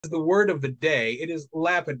The word of the day, it is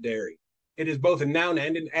lapidary. It is both a noun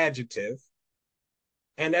and an adjective.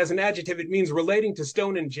 And as an adjective, it means relating to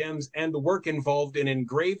stone and gems and the work involved in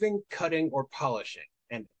engraving, cutting, or polishing.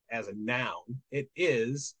 And as a noun, it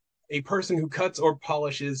is a person who cuts or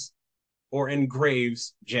polishes or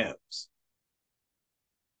engraves gems.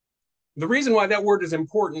 The reason why that word is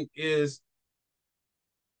important is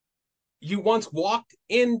you once walked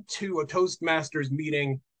into a Toastmasters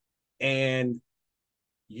meeting and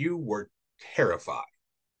you were terrified.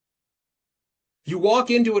 You walk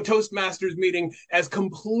into a Toastmasters meeting as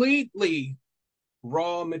completely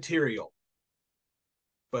raw material.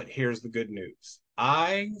 But here's the good news.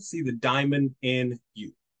 I see the diamond in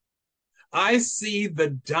you. I see the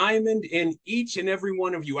diamond in each and every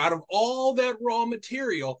one of you. Out of all that raw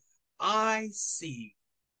material, I see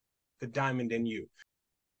the diamond in you.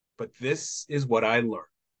 But this is what I learned.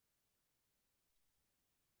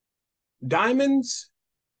 Diamonds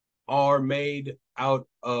are made out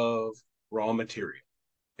of raw material.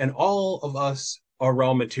 And all of us are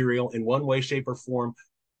raw material in one way, shape, or form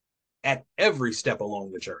at every step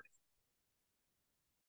along the journey.